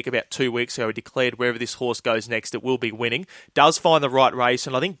speaking to Nick about 2 weeks ago, he declared wherever this horse goes next, it will be winning. Does find the right race,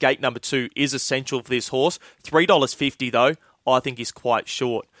 and I think gate number 2 is essential for this horse. $3.50 though, I think is quite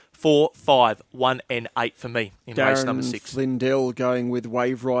short. 4, 5, 1 and 8 for me in race number 6. Flindell going with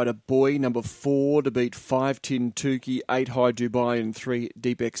Wave Rider Boy, number 4 to beat 5 Tintuki, 8 High Dubai and 3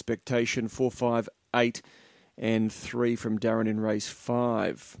 Deep Expectation, 4, 5, 8 and 3 from Darren in race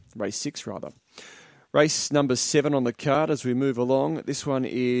 6 rather. Race number 7 on the card as we move along. This one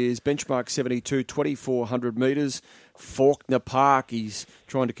is benchmark 72, 2,400 metres. Faulkner Park. He's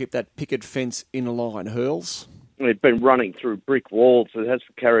trying to keep that picket fence in line. Hurls? It's been running through brick walls. It has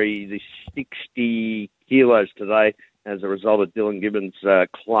to carry the 60 kilos today. as a result of Dylan Gibbons'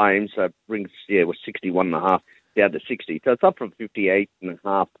 claim. So it brings, we're 61.5 down to 60. So it's up from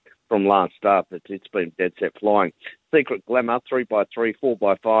 58.5 from last start, but it's been dead set flying. Secret Glamour, 3x3,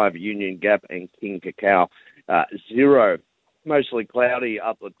 4x5, Union Gap and King Cacao, 0. Mostly cloudy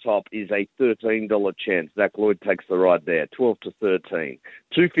up the top is a $13 chance. Zach Lloyd takes the ride there, 12 to 13.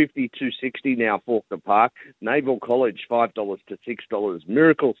 250, 260 now, Faulkner Park. Naval College, $5 to $6.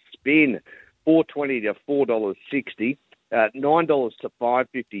 Miracle Spin, $4.20 to $4.60. $9 to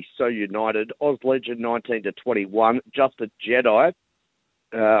 $5.50, So United. Oz Legend, 19 to 21. Just a Jedi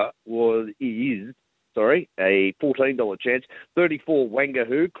a $14 chance. 34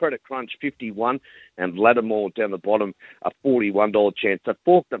 Wangahoo, Credit Crunch 51, and Lattimore down the bottom, a $41 chance. So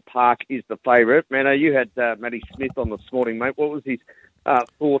Faulkner Park is the favourite. Mano, you had Matty Smith on this morning, mate. What was his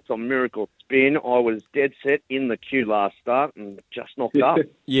thoughts on Miracle Spin? I was dead set in the queue last start and just knocked up.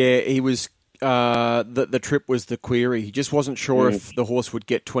 Yeah, he was. The trip was the query. He just wasn't sure if the horse would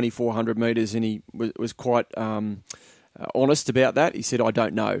get 2,400 metres, and he was quite honest about that. He said, "I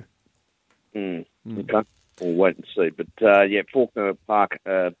don't know." Okay, we'll wait and see. But Faulkner Park,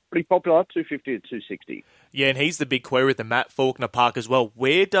 pretty popular, 250 to 260. Yeah, and he's the big query with the Matt Faulkner Park as well.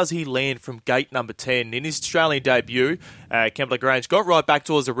 Where does he land from gate number 10? In his Australian debut, Kembla Grange got right back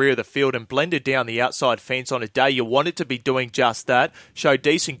towards the rear of the field and blended down the outside fence on a day you wanted to be doing just that. Showed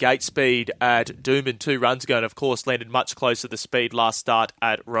decent gate speed at Doomben 2 runs ago and, of course, landed much closer to the speed last start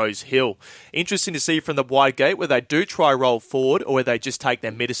at Rosehill. Interesting to see from the wide gate whether they do try roll forward or whether they just take their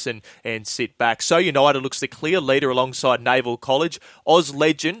medicine and sit back. So United looks the clear leader alongside Naval College. Oz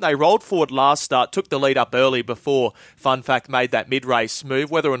Legend, they rolled forward last start, took the lead up early before Fun Fact made that mid-race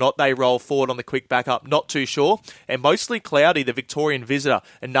move. Whether or not they roll forward on the quick backup, not too sure. And mostly cloudy, the Victorian Visitor,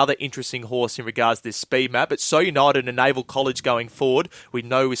 another interesting horse in regards to this speed map. But So United and Naval College going forward, we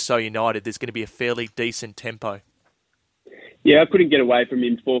know with So United there's going to be a fairly decent tempo. Yeah, I couldn't get away from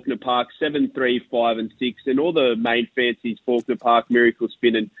him. Faulkner Park, 7, 3, 5 and 6. And all the main fancies, Faulkner Park, Miracle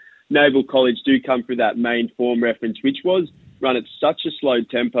Spin and Naval College do come through that main form reference, which was run at such a slow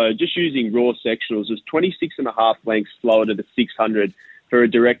tempo. Just using raw sectionals, it was 26.5 lengths slower to the 600 for a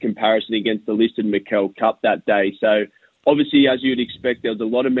direct comparison against the listed McKell Cup that day. So obviously, as you'd expect, there was a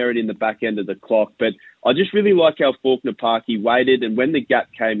lot of merit in the back end of the clock. But I just really like how Faulkner Park, he waited, and when the gap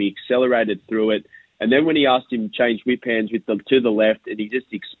came, he accelerated through it. And then when he asked him to change whip hands to the left, and he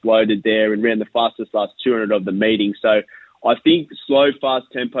just exploded there and ran the fastest last 200 of the meeting. So I think slow, fast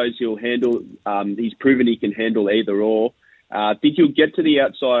tempos he'll handle. He's proven he can handle either or. I think he'll get to the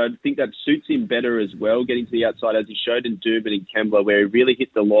outside. I think that suits him better as well, getting to the outside, as he showed in Doomben and Kembla, where he really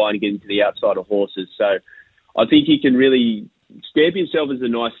hit the line getting to the outside of horses. So I think he can really stamp himself as a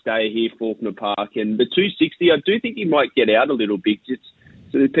nice stay here, Faulkner Park. And the 260, I do think he might get out a little bit.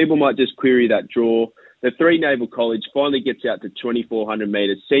 So people might just query that draw. The 3 Naval College finally gets out to 2,400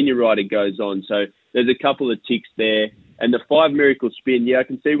 metres. Senior rider goes on. So there's a couple of ticks there. And the 5 Miracle Spin, I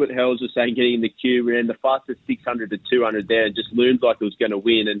can see what Hells was saying, getting in the queue. Ran the fastest 600 to 200 there and just loomed like it was going to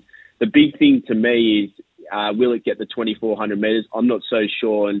win. And the big thing to me is, will it get the 2,400 metres? I'm not so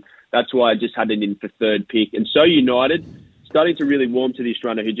sure. And that's why I just had it in for third pick. And So United, starting to really warm to this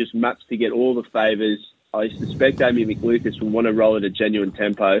runner who just maps to get all the favours. I suspect Amy McLucas will want to roll at a genuine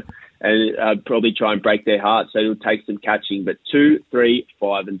tempo and probably try and break their heart. So it'll take some catching. But 2, 3,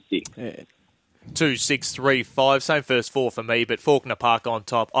 5 and 6. Yeah. 2, 6, 3, 5. Same first 4 for me, but Faulkner Park on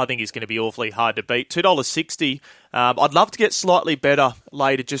top. I think he's going to be awfully hard to beat. $2.60. I'd love to get slightly better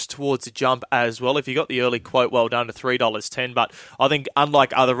later just towards the jump as well. If you got the early quote, well done, to $3.10. But I think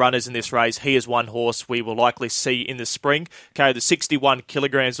unlike other runners in this race, he is one horse we will likely see in the spring. Carried the 61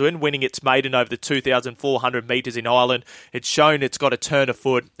 kilograms win, winning its maiden over the 2,400 metres in Ireland. It's shown it's got a turn of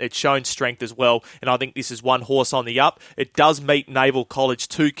foot. It's shown strength as well. And I think this is one horse on the up. It does meet Naval College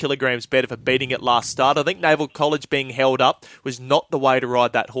 2 kilograms better for beating it last start. I think Naval College being held up was not the way to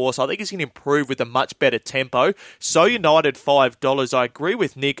ride that horse. I think he's going to improve with a much better tempo. So United, $5. I agree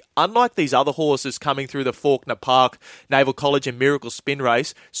with Nick. Unlike these other horses coming through the Faulkner Park, Naval College and Miracle Spin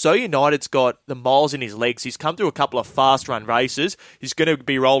race, So United's got the miles in his legs. He's come through a couple of fast run races. He's going to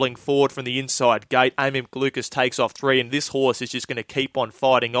be rolling forward from the inside gate. Amy Lucas takes off 3, and this horse is just going to keep on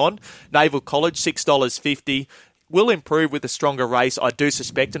fighting on. Naval College, $6.50. Will improve with a stronger race, I do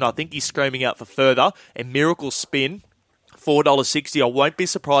suspect, and I think he's screaming out for further. And Miracle Spin, $4.60. I won't be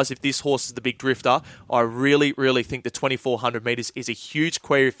surprised if this horse is the big drifter. I really, really think the 2,400 metres is a huge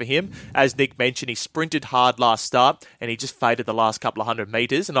query for him. As Nick mentioned, he sprinted hard last start and he just faded the last couple of 100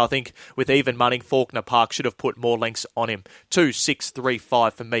 metres. And I think with even money, Faulkner Park should have put more lengths on him. 2, 6, 3,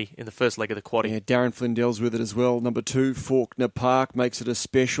 5 for me in the first leg of the quaddie. Yeah, Darren Flindell's with it as well. Number 2, Faulkner Park, makes it a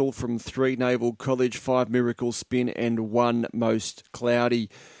special from 3, Naval College, 5, Miracle Spin, and 1, Most Cloudy.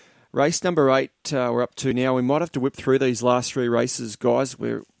 Race number 8, we're up to now. We might have to whip through these last 3 races, guys.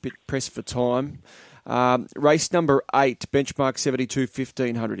 We're a bit pressed for time. Race number 8, benchmark 72,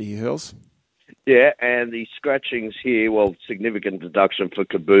 1,500 here, Hurls. Yeah, and the scratchings here, well, significant deduction for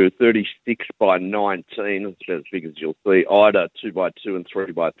Kaboo, 36 by 19, that's as big as you'll see. Ida, 2 by 2 and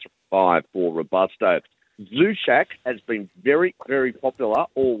 3 by 5 for Robusto. Zushak has been very, very popular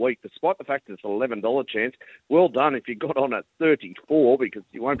all week, despite the fact it's an $11 chance. Well done if you got on at 34, because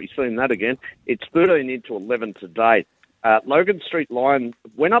you won't be seeing that again. It's 13 into 11 today. Logan Street Lion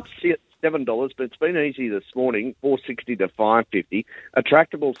went up $7, but it's been easy this morning, $4.60 to $5.50.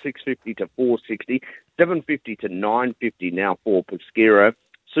 Attractable, $6.50 to $4.60. $7.50 to $9.50 now for Pesquero.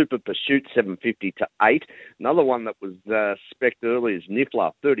 Super Pursuit, $7.50 to $8. Another one that was spec'd early is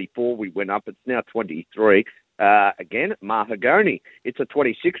Niffler, 34. We went up. It's now 23. Again, Mahagoni. It's a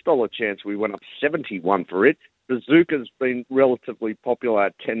 $26 chance. We went up 71 for it. Bazooka's been relatively popular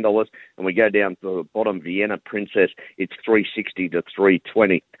at $10, and we go down to the bottom, Vienna Princess. It's $3.60 to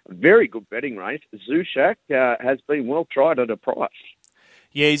 $3.20. A very good betting race. Zushak has been well tried at a price.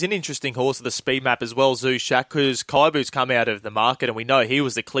 Yeah, he's an interesting horse of the speed map as well, Zushak, because Kaibu's come out of the market and we know he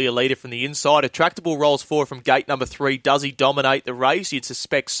was the clear leader from the inside. Attractable rolls forward from gate number 3. Does he dominate the race? You'd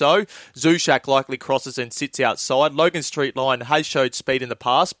suspect so. Zushak likely crosses and sits outside. Logan Street Lion has showed speed in the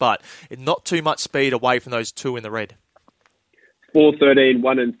past, but not too much speed away from those 2 in the red. 4, 13,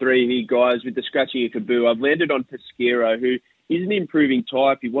 1 and 3 here, guys, with the scratching of Kaboo. I've landed on Pesquero, who is an improving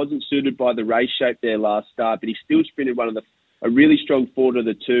type. He wasn't suited by the race shape there last start, but he still sprinted a really strong 4 to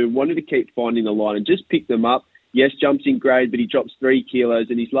the 2. Wanted to keep finding the line and just pick them up. Yes, jumps in grade, but he drops 3 kilos,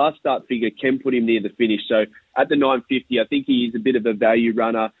 and his last start figure can put him near the finish. So at the 950, I think he is a bit of a value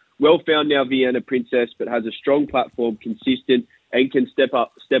runner. Well found now, Vienna Princess, but has a strong platform, consistent, and can step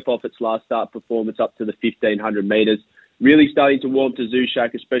off its last start performance up to the 1,500 metres. Really starting to warm to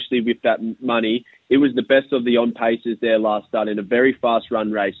Zushak, especially with that money. It was the best of the on-paces there last start in a very fast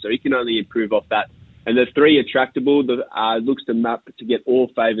run race, so he can only improve off that. And the 3 attractable, looks to map to get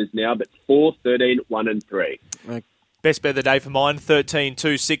all favours now, but 4, 13, 1 and 3. Best bet of the day for mine, 13,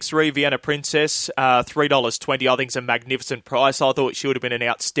 2, 6, 3, Vienna Princess, $3.20. I think it's a magnificent price. I thought she would have been an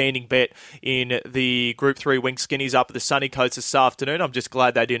outstanding bet in the Group 3 Wing Skinnies up at the Sunny Coast this afternoon. I'm just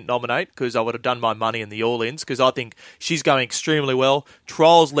glad they didn't nominate, because I would have done my money in the All-Ins, because I think she's going extremely well.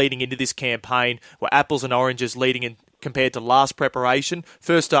 Trials leading into this campaign were apples and oranges leading in compared to last preparation.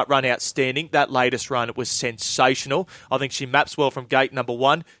 First start run outstanding. That latest run was sensational. I think she maps well from gate number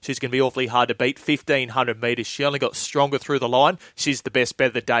 1. She's going to be awfully hard to beat. 1,500 metres. She only got stronger through the line. She's the best bet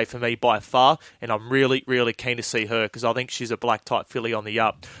of the day for me by far, and I'm really, really keen to see her because I think she's a black type filly on the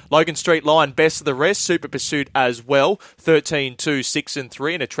up. Logan Street Lion, best of the rest. Super Pursuit as well. 13, 2, 6 and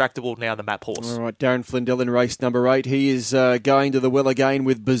 3, and Attractable now the map horse. All right, Darren Flindell in race number 8. He is going to the well again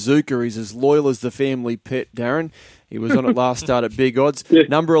with Bazooka. He's as loyal as the family pet, Darren. He was on it last start at big odds. Yeah.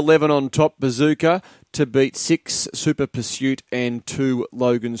 Number 11 on top, Bazooka, to beat 6, Super Pursuit, and 2,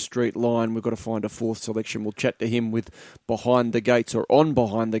 Logan Street Lion. We've got to find a 4th selection. We'll chat to him with Behind the Gates or on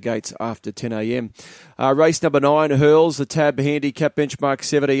Behind the Gates after 10 a.m. Race number 9, Hurls, the tab handicap benchmark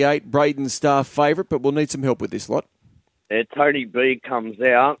 78. Braden's star favourite, but we'll need some help with this lot. Tony B comes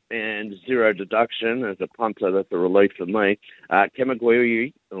out and 0 deduction as a punter. That's a relief for me.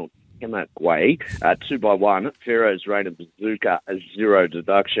 Kemagui, 2 by 1. Pharaoh's Reign of Bazooka, a 0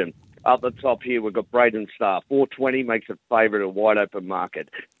 deduction. Up the top here, we've got Braden Star. 420 makes it favourite, a wide open market.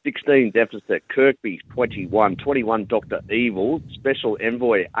 16 deficit. Kirkby, 21. 21 Dr. Evil. Special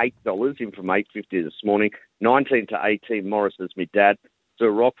Envoy, $8, in from $8.50 this morning. 19 to 18, Morris is me dad. Sir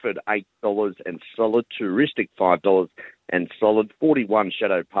Rockford, $8 and solid. Touristic, $5 and solid. 41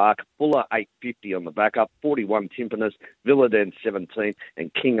 Shadow Park. Fuller, $8.50 on the backup. 41 Timpanus. Villaden, 17.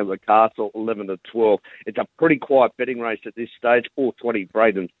 And King of the Castle, 11 to 12. It's a pretty quiet betting race at this stage. 420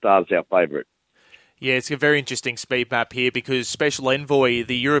 Braden Star's our favourite. Yeah, it's a very interesting speed map here because Special Envoy,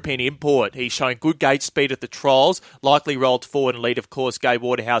 the European import, he's showing good gate speed at the trials, likely rolled forward and lead, of course, Gabe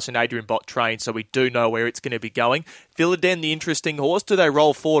Waterhouse and Adrian Bott train, so we do know where it's going to be going. Villaden, the interesting horse, do they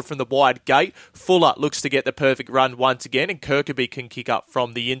roll forward from the wide gate? Fuller looks to get the perfect run once again, and Kirkby can kick up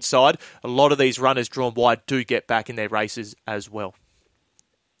from the inside. A lot of these runners drawn wide do get back in their races as well.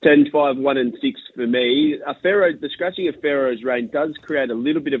 10, 5, 1 and 6 for me. The scratching of Pharaoh's Reign does create a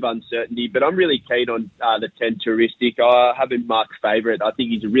little bit of uncertainty, but I'm really keen on the 10 Touristic. I have him marked favourite. I think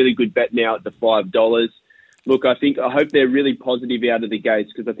he's a really good bet now at the $5. Look, I hope they're really positive out of the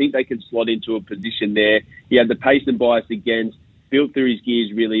gates because I think they can slot into a position there. He had the pace and bias against, built through his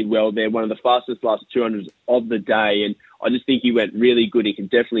gears really well there. One of the fastest last 200s of the day, and I just think he went really good. He can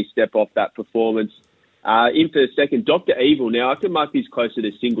definitely step off that performance. In for the second, Dr. Evil. Now, I can mark these closer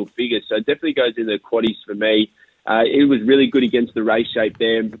to single figures, so it definitely goes in the quaddies for me. It was really good against the race shape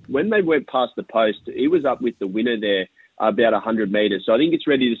there. When they went past the post, he was up with the winner there, about 100 metres. So I think it's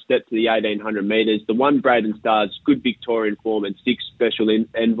ready to step to the 1,800 metres. The 1, Braden Stars, good Victorian form, and 6, Special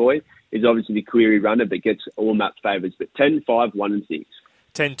Envoy, is obviously the query runner, but gets all map favours. But 10, 5, 1 and 6.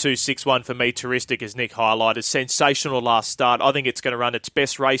 10-2-6-1 for me, Touristic, as Nick highlighted. Sensational last start. I think it's going to run its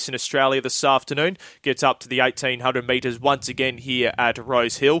best race in Australia this afternoon. Gets up to the 1,800 metres once again here at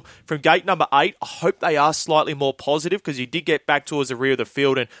Rosehill. From gate number 8, I hope they are slightly more positive because he did get back towards the rear of the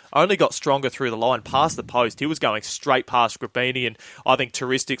field and only got stronger through the line past the post. He was going straight past Grabini, and I think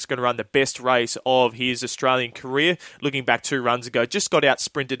Touristic's going to run the best race of his Australian career. Looking back 2 runs ago, just got out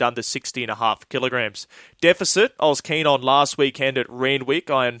sprinted under 60.5 kilograms. Deficit, I was keen on last weekend at Randwick.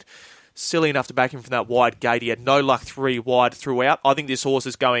 And silly enough to back him from that wide gate. He had no luck 3 wide throughout. I think this horse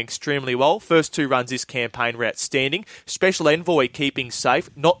is going extremely well. First 2 runs this campaign were outstanding. Special Envoy keeping safe.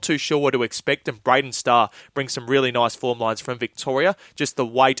 Not too sure what to expect. And Braden Star brings some really nice form lines from Victoria. Just the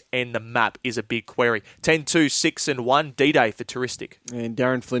weight and the map is a big query. 10-2, 6 and 1. D-Day for Touristic. And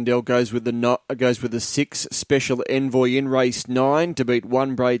Darren Flindell goes with the 6, Special Envoy in race 9 to beat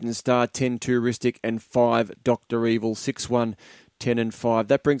 1, Braden Star, 10, Touristic, and 5, Dr. Evil, 6-1. 10 and 5.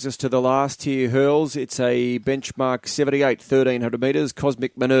 That brings us to the last here, Hurls. It's a benchmark 78, 1,300 metres,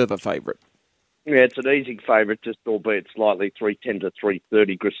 Cosmic Minerva favourite. Yeah, it's an easy favourite, just albeit slightly 310 to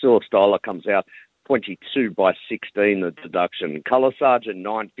 330. Gracilla Styler comes out 22 by 16, the deduction. Colour Sergeant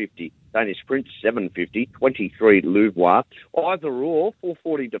 950, Danish Prince 750, 23 Louvois. Either or,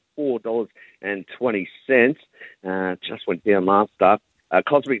 $4.40 to $4.20. Just went down last start.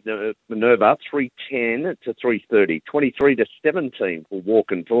 Cosmic Minerva, 310 to 330, 23 to 17 for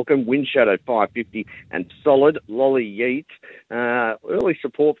Walk and Talkin', Wind Shadow 550, and Solid Lolly Yeats. Early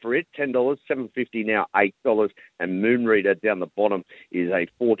support for it, $10, $7.50 now, $8, and Moonreader down the bottom is a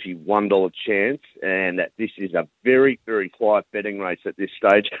 $41 chance, and that this is a very, very quiet betting race at this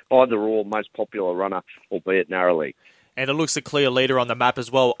stage. Either or, most popular runner, albeit narrowly. And it looks a clear leader on the map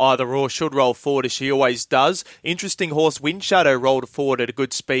as well. Either or should roll forward as she always does. Interesting horse, Wind Shadow rolled forward at a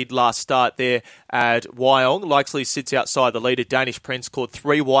good speed last start there at Wyong. Likely sits outside the leader. Danish Prince caught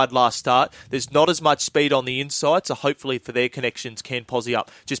 3 wide last start. There's not as much speed on the inside, so hopefully for their connections can posse up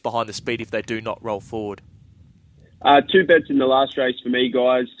just behind the speed if they do not roll forward. 2 bets in the last race for me,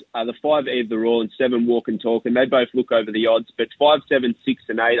 guys. The 5, Either Or, and 7, Walk and Talk, and they both look over the odds. But 5, 7, 6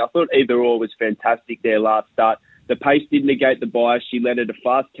 and 8, I thought Either Or was fantastic there last start. The pace did negate the bias. She led at a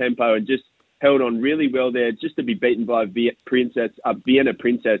fast tempo and just held on really well there just to be beaten by Vienna Princess,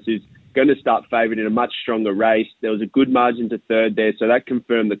 who's going to start favourite in a much stronger race. There was a good margin to third there, so that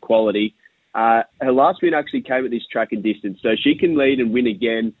confirmed the quality. Her last win actually came at this track and distance, so she can lead and win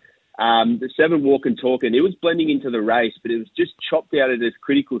again. The 7, Walk and Talk, and it was blending into the race, but it was just chopped out at this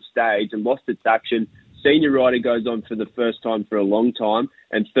critical stage and lost its action. Senior rider goes on for the first time for a long time,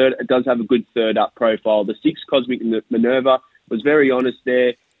 and third, it does have a good third-up profile. The 6, Cosmic Minerva, was very honest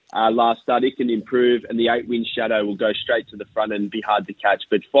there. Last start, it can improve, and the 8, Wind Shadow, will go straight to the front and be hard to catch.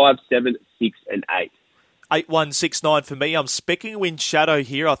 But 5, 7, 6 and 8. 8169 for me. I'm specking Wind Shadow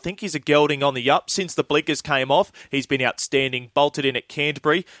here. I think he's a gelding on the up. Since the blinkers came off, he's been outstanding. Bolted in at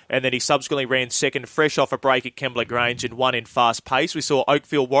Canterbury, and then he subsequently ran second, fresh off a break at Kembla Grange, and won in fast pace. We saw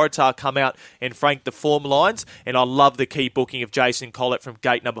Oakfield Waratah come out and frank the form lines, and I love the key booking of Jason Collett from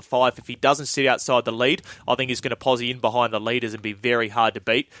gate number 5. If he doesn't sit outside the lead, I think he's going to posse in behind the leaders and be very hard to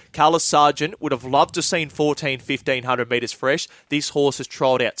beat. Carlos Sargent would have loved to have seen 1,500 metres fresh. This horse has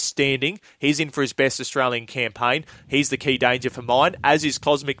trialled outstanding. He's in for his best Australian campaign. He's the key danger for mine, as is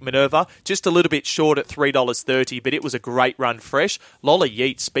Cosmic Minerva, just a little bit short at $3.30, but it was a great run fresh. Lola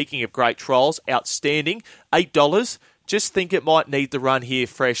Yeats, speaking of great trials, outstanding, $8. Just think it might need the run here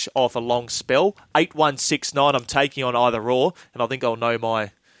fresh off a long spell. 8169, I'm taking on Either Or, and I think I'll know my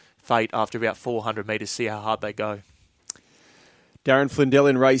fate after about 400 metres, see how hard they go. Darren Flindell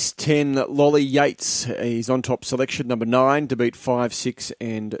in race 10, Lolly Yates. He's on top selection, number 9, to beat 5, 6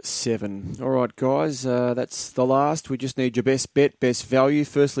 and 7. All right, guys, that's the last. We just need your best bet, best value.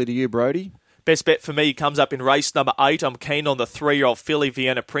 Firstly to you, Brodie. Best bet for me comes up in race number 8. I'm keen on the 3-year-old filly,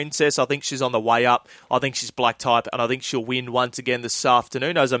 Vienna Princess. I think she's on the way up. I think she's black type, and I think she'll win once again this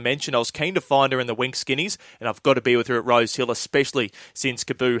afternoon. As I mentioned, I was keen to find her in the Wink Skinnies, and I've got to be with her at Rosehill, especially since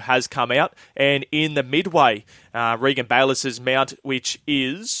Kaboo has come out. And in the midway, Regan Bayless's mount, which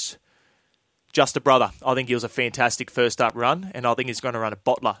is Just a Brother. I think he was a fantastic first-up run, and I think he's going to run a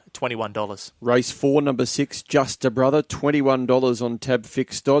bottler, $21. Race 4, number 6, Just a Brother, $21 on tab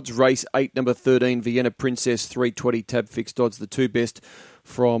fixed odds. Race 8, number 13, Vienna Princess, $3.20 tab fixed odds. The two best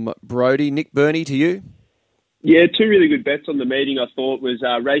from Brodie. Nick, Berney, to you. Yeah, two really good bets on the meeting, I thought, was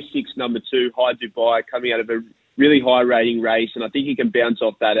race 6, number 2, High Dubai, coming out of a really high rating race, and I think he can bounce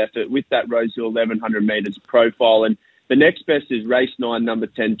off that effort with that Rosehill 1100 metres profile. And the next best is race 9, number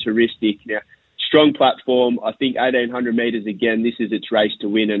 10, Touristic. Now, strong platform. I think 1,800 metres again, this is its race to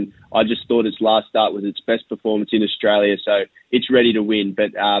win, and I just thought its last start was its best performance in Australia, so it's ready to win.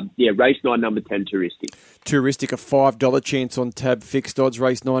 But race 9, number 10, Touristic. Touristic, a $5 chance on tab fixed odds.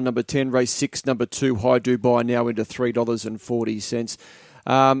 Race 9, number 10. Race 6, number 2, High Dubai, now into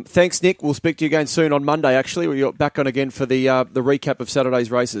 $3.40. Thanks, Nick. We'll speak to you again soon on Monday, actually. We're back on again for the recap of Saturday's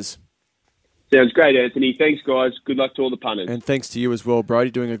races. Sounds great, Anthony. Thanks, guys. Good luck to all the punters. And thanks to you as well,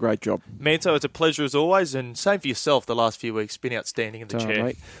 Brodie, doing a great job. Manto, it's a pleasure as always, and same for yourself the last few weeks. Been outstanding in the chair.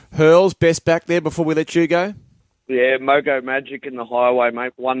 Mate. Hurls, best back there before we let you go. Yeah, Mogo Magic in the highway,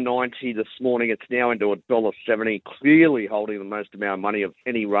 mate. $1.90 this morning. It's now into $1.70. Clearly holding the most amount of money of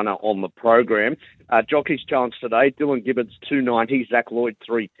any runner on the program. Jockey's challenge today. Dylan Gibbons $2.90. Zach Lloyd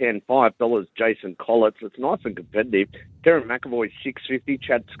 $3.10. $5. Jason Collins. It's nice and competitive. Darren McAvoy $6.50.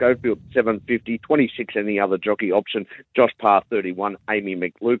 Chad Schofield $7.50. $26 any other jockey option. Josh Parr $31. Amy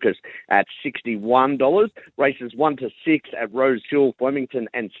McLucas at $61. Races 1 to 6 at Rosehill, Flemington,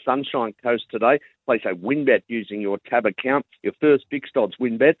 and Sunshine Coast today. Place a win bet using your tab account. Your first fixed odds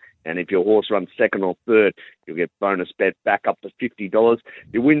win bet, and if your horse runs second or third, you'll get bonus bet back up to $50.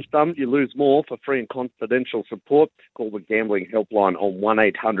 You win some, you lose more. For free and confidential support, call the Gambling Helpline on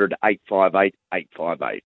 1-800-858-858.